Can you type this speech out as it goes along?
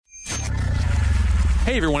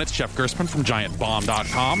Hey everyone, it's Jeff Gerstmann from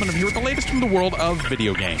GiantBomb.com, and I'm here with the latest from the world of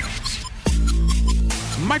video games.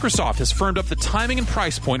 Microsoft has firmed up the timing and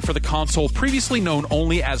price point for the console previously known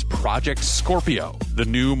only as Project Scorpio. The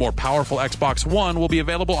new, more powerful Xbox One will be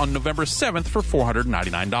available on November 7th for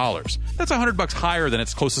 $499. That's $100 higher than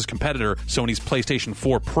its closest competitor, Sony's PlayStation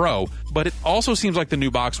 4 Pro, but it also seems like the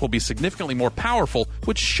new box will be significantly more powerful,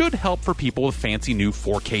 which should help for people with fancy new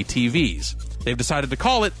 4K TVs. They've decided to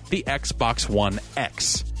call it the Xbox One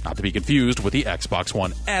X, not to be confused with the Xbox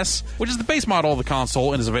One S, which is the base model of the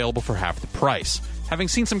console and is available for half the price. Having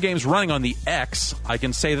seen some games running on the X, I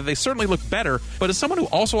can say that they certainly look better, but as someone who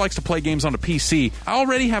also likes to play games on a PC, I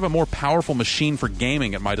already have a more powerful machine for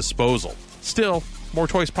gaming at my disposal. Still, more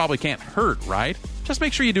choice probably can't hurt, right? Just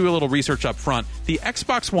make sure you do a little research up front. The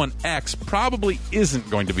Xbox One X probably isn't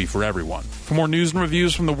going to be for everyone. For more news and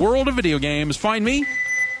reviews from the world of video games, find me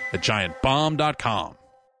at GiantBomb.com.